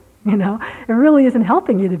hurting. It really isn't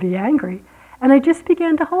helping you to be angry. And I just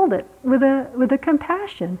began to hold it with a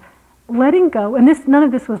compassion, letting go. And none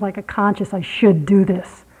of this was like a conscious, I should do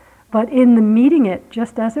this. But in the meeting it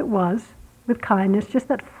just as it was, with kindness, just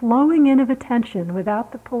that flowing in of attention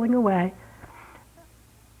without the pulling away,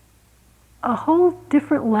 a whole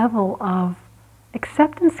different level of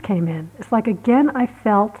acceptance came in. It's like, again, I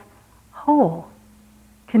felt whole,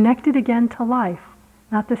 connected again to life,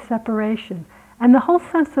 not the separation. And the whole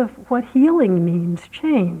sense of what healing means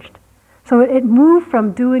changed. So it moved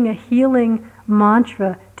from doing a healing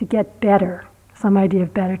mantra to get better, some idea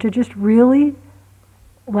of better, to just really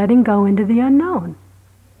letting go into the unknown.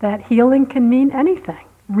 That healing can mean anything,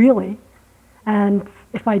 really. And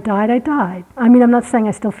if I died, I died. I mean, I'm not saying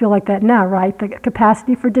I still feel like that now, right? The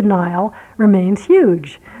capacity for denial remains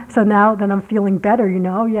huge. So now that I'm feeling better,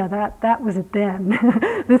 that was it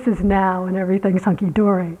then. This is now, and everything's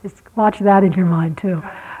hunky-dory. Watch that in your mind, too.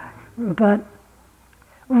 But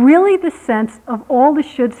really the sense of all the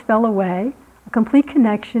shoulds fell away, a complete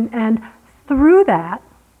connection, and through that,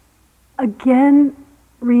 again,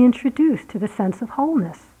 reintroduced to the sense of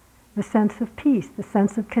wholeness, the sense of peace, the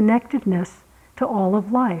sense of connectedness to all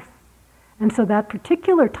of life. And so that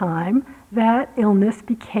particular time, that illness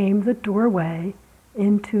became the doorway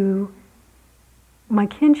into my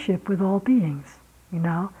kinship with all beings,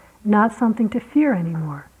 not something to fear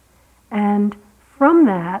anymore. And from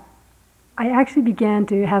that, I actually began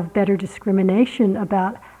to have better discrimination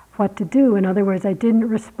about what to do. In other words, I didn't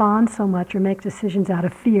respond so much or make decisions out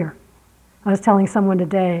of fear. I was telling someone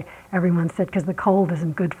today, everyone said, because the cold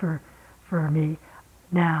isn't good for me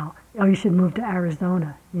now. Oh, you should move to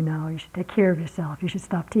Arizona, you should take care of yourself, you should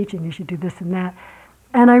stop teaching, you should do this and that.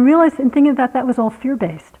 And I realized in thinking that was all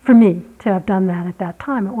fear-based for me to have done that at that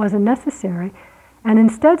time. It wasn't necessary. And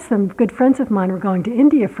instead, some good friends of mine were going to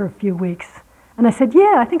India for a few weeks. And I said,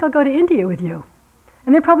 yeah, I think I'll go to India with you.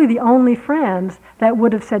 And they're probably the only friends that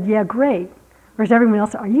would have said, yeah, great. Whereas everyone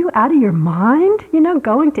else, are you out of your mind,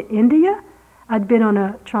 going to India? I'd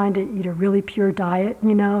been trying to eat a really pure diet,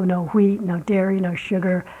 no wheat, no dairy, no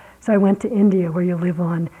sugar. So I went to India where you live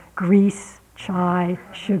on grease, chai,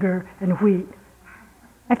 sugar, and wheat.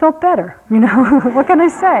 I felt better, what can I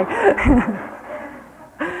say?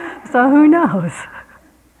 So who knows?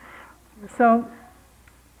 So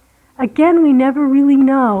again, we never really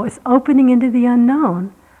know. It's opening into the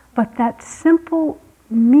unknown, but that simple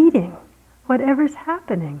meeting, whatever's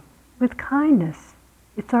happening, with kindness,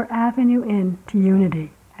 it's our avenue into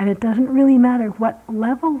unity. And it doesn't really matter what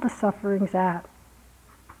level the suffering's at.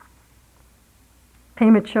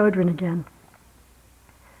 Pema Chodron again.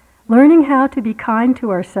 Learning how to be kind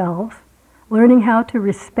to ourselves, learning how to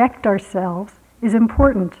respect ourselves is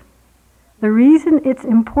important. The reason it's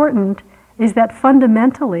important is that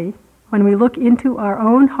fundamentally, when we look into our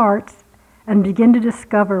own hearts and begin to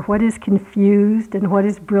discover what is confused and what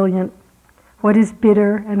is brilliant, what is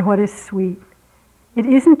bitter and what is sweet, it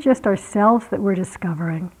isn't just ourselves that we're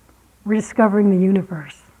discovering the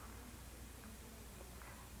universe.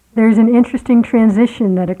 There's an interesting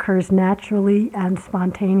transition that occurs naturally and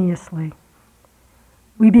spontaneously.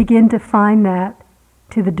 We begin to find that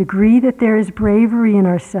to the degree that there is bravery in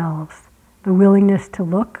ourselves, the willingness to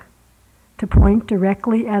look, to point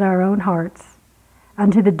directly at our own hearts,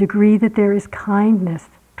 and to the degree that there is kindness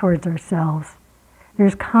towards ourselves,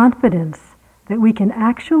 there's confidence that we can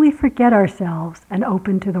actually forget ourselves and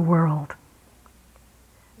open to the world.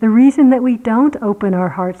 The reason that we don't open our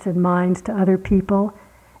hearts and minds to other people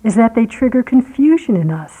is that they trigger confusion in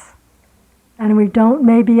us, and we don't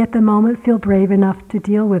maybe at the moment feel brave enough to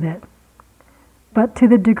deal with it. But to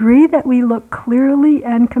the degree that we look clearly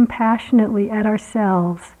and compassionately at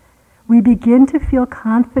ourselves, we begin to feel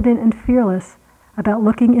confident and fearless about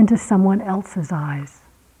looking into someone else's eyes.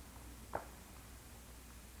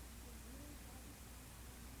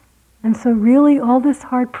 And so really all this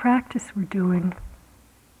hard practice we're doing,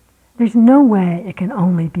 there's no way it can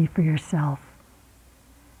only be for yourself.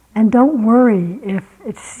 And don't worry if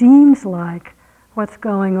it seems like what's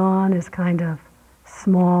going on is kind of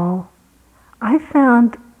small. I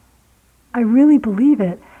found, I really believe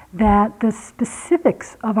it, that the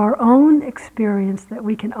specifics of our own experience that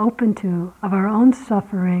we can open to, of our own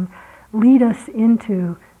suffering, lead us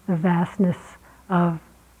into the vastness of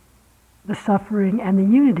the suffering and the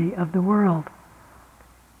unity of the world.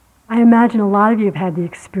 I imagine a lot of you have had the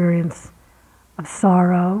experience of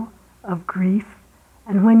sorrow, of grief,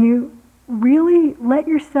 and when you really let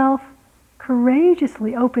yourself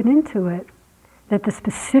courageously open into it, that the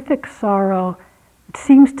specific sorrow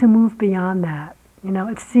seems to move beyond that. You know,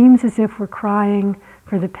 it seems as if we're crying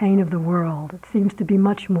for the pain of the world. It seems to be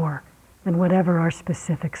much more than whatever our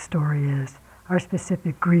specific story is, our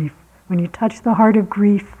specific grief. When you touch the heart of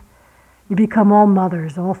grief, you become all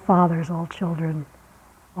mothers, all fathers, all children,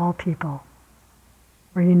 all people.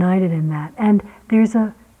 We're united in that. And there's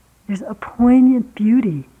a poignant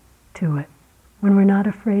beauty to it when we're not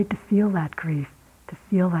afraid to feel that grief, to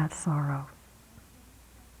feel that sorrow.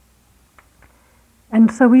 And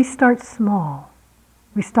so we start small.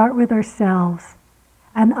 We start with ourselves.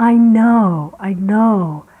 And I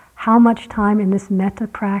know how much time in this metta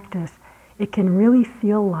practice it can really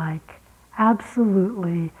feel like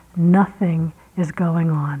absolutely nothing is going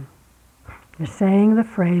on. You're saying the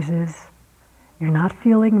phrases, you're not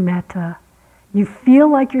feeling metta, you feel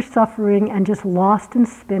like you're suffering and just lost and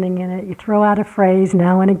spinning in it. You throw out a phrase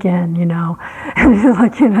now and again, you know, and you're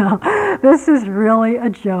like, you know, this is really a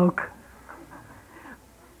joke.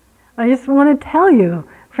 I just want to tell you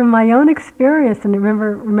from my own experience, and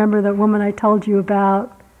remember that woman I told you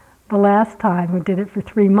about the last time who did it for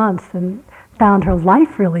 3 months and found her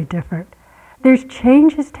life really different. There's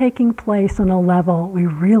changes taking place on a level we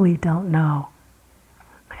really don't know.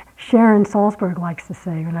 Sharon Salzberg likes to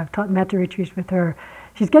say, when I've taught metta retreats with her,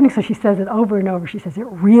 she says it over and over. She says, it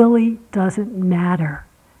really doesn't matter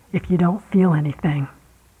if you don't feel anything.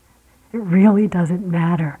 It really doesn't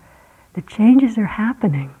matter. The changes are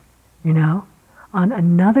happening, you know, on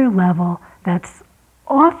another level that's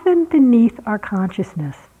often beneath our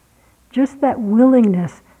consciousness. Just that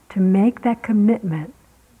willingness to make that commitment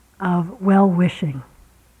of well-wishing.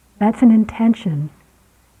 That's an intention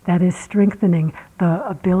that is strengthening the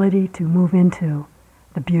ability to move into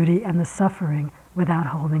the beauty and the suffering without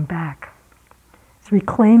holding back. It's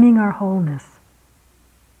reclaiming our wholeness,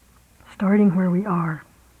 starting where we are.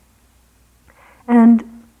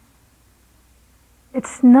 And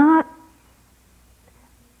it's not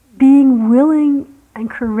being willing and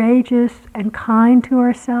courageous and kind to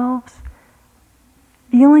ourselves,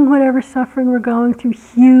 feeling whatever suffering we're going through,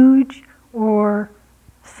 huge or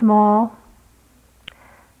small.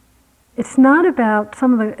 It's not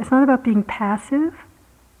about being passive.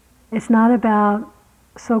 It's not about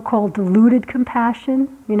so-called deluded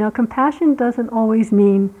compassion. You know, compassion doesn't always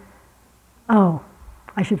mean, oh,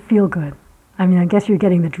 I should feel good. I mean, I guess you're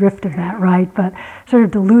getting the drift of that, right? But sort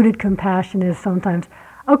of deluded compassion is sometimes,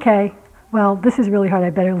 okay, well, this is really hard, I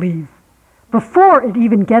better leave. Before it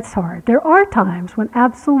even gets hard, there are times when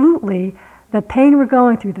absolutely the pain we're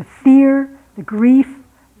going through, the fear, the grief,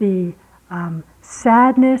 the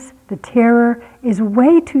sadness, the terror is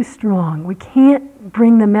way too strong. We can't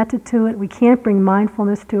bring the metta to it. We can't bring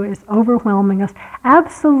mindfulness to it. It's overwhelming us.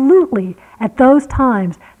 Absolutely, at those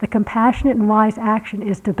times, the compassionate and wise action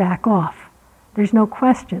is to back off. There's no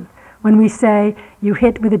question. When we say you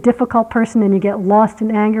hit with a difficult person and you get lost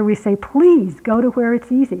in anger, we say, please go to where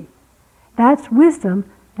it's easy. That's wisdom,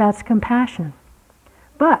 that's compassion.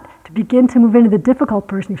 But to begin to move into the difficult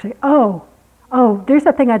person, you say, oh, there's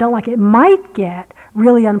that thing I don't like. It might get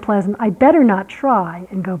really unpleasant. I better not try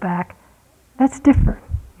and go back. That's different,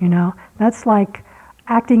 you know. That's like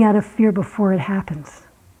acting out of fear before it happens,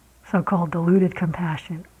 so-called deluded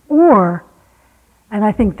compassion. Or, and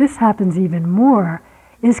I think this happens even more,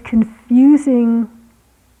 is confusing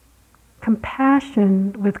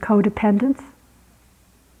compassion with codependence.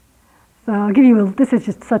 So I'll give you this is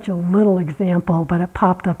just such a little example, but it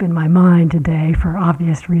popped up in my mind today for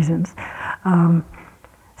obvious reasons.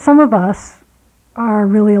 Some of us are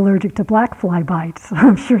really allergic to black fly bites.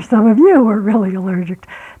 I'm sure some of you are really allergic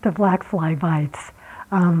to black fly bites.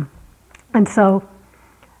 And so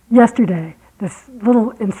yesterday, this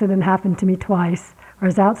little incident happened to me twice. I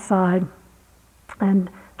was outside and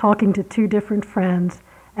talking to two different friends,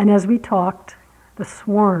 and as we talked, the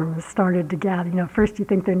swarms started to gather. First you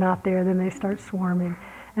think they're not there, then they start swarming.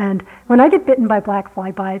 And when I get bitten by black fly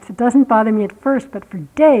bites, it doesn't bother me at first, but for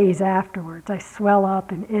days afterwards, I swell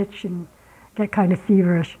up and itch and get kind of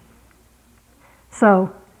feverish.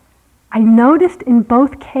 So I noticed in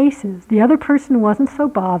both cases, the other person wasn't so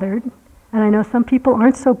bothered, and I know some people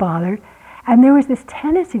aren't so bothered, and there was this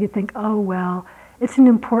tendency to think, oh, well, it's an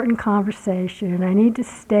important conversation. I need to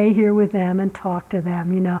stay here with them and talk to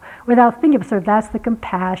them, without thinking of that's the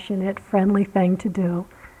compassionate, friendly thing to do.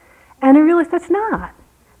 And I realized that's not.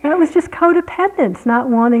 That was just codependence, not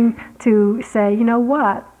wanting to say, you know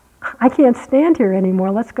what, I can't stand here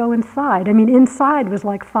anymore, let's go inside. I mean, inside was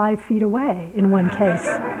like 5 feet away in one case,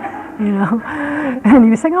 And he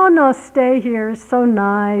was saying, oh no, stay here, it's so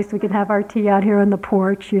nice, we can have our tea out here on the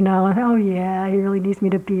porch, And, oh yeah, he really needs me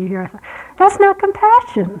to be here. I thought, that's not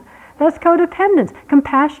compassion, that's codependence.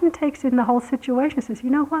 Compassion takes in the whole situation and says, you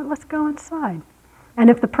know what, let's go inside. And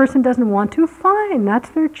if the person doesn't want to, fine, that's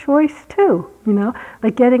their choice too,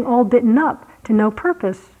 Like getting all bitten up to no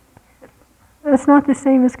purpose. That's not the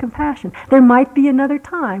same as compassion. There might be another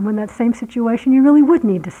time when that same situation you really would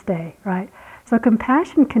need to stay, right? So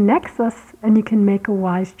compassion connects us and you can make a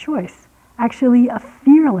wise choice. Actually, a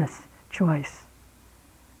fearless choice.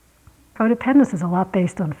 Codependence is a lot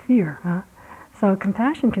based on fear, huh? So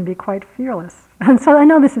compassion can be quite fearless. And so I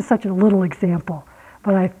know this is such a little example,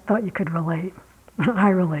 but I thought you could relate. I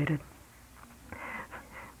related.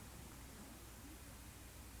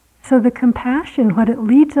 So the compassion, what it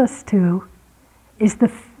leads us to, is the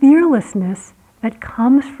fearlessness that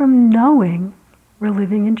comes from knowing we're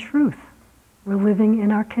living in truth. We're living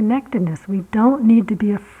in our connectedness. We don't need to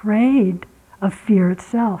be afraid of fear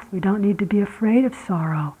itself. We don't need to be afraid of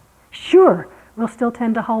sorrow. Sure, we'll still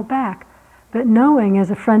tend to hold back, but knowing,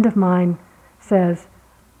 as a friend of mine says,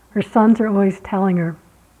 her sons are always telling her,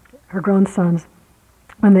 her grown sons,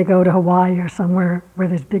 when they go to Hawaii or somewhere where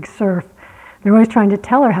there's big surf, they're always trying to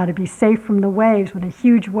tell her how to be safe from the waves. When a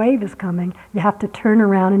huge wave is coming, you have to turn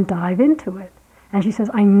around and dive into it. And she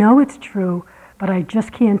says, I know it's true, but I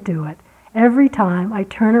just can't do it. Every time I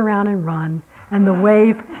turn around and run, and the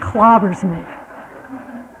wave clobbers me.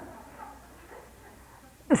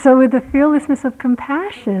 So with the fearlessness of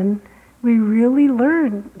compassion, we really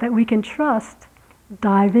learn that we can trust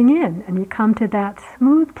diving in, and you come to that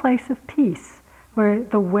smooth place of peace where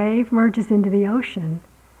the wave merges into the ocean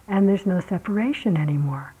and there's no separation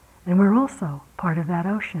anymore. And we're also part of that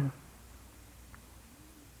ocean.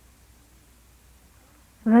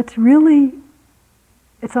 So that's really,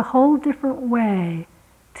 it's a whole different way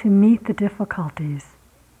to meet the difficulties.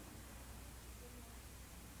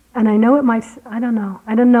 And I know it might, I don't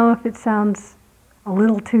know if it sounds a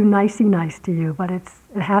little too nicey nice to you, but it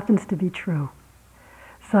happens to be true.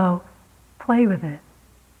 So play with it,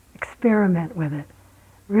 experiment with it.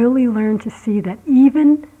 Really learn to see that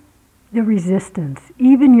even the resistance,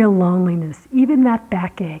 even your loneliness, even that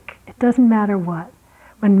backache, it doesn't matter what.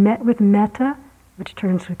 When met with metta, which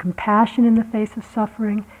turns to compassion in the face of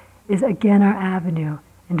suffering, is again our avenue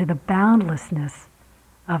into the boundlessness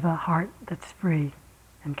of a heart that's free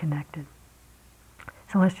and connected.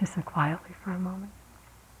 So let's just sit quietly for a moment.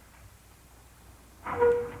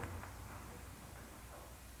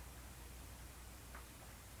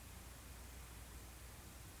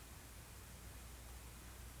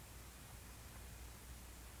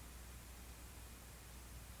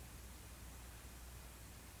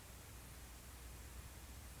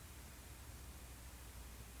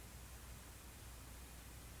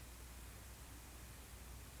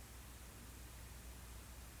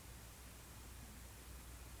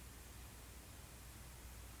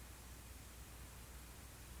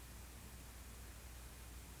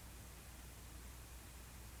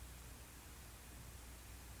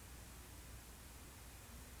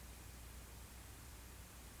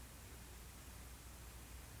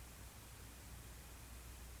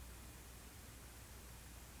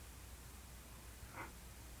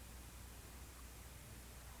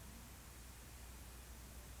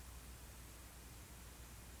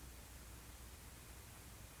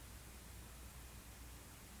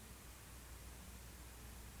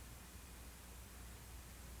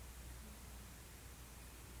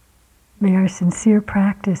 May our sincere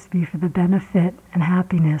practice be for the benefit and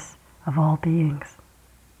happiness of all beings.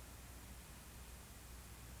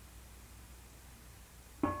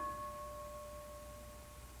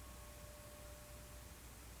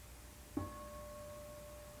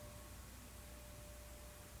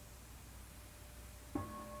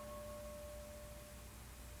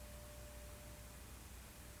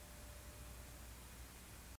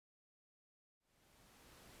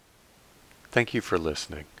 Thank you for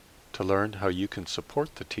listening. To learn how you can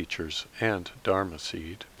support the teachers and Dharma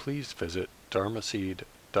Seed, please visit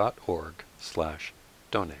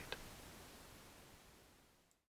dharmaseed.org/donate.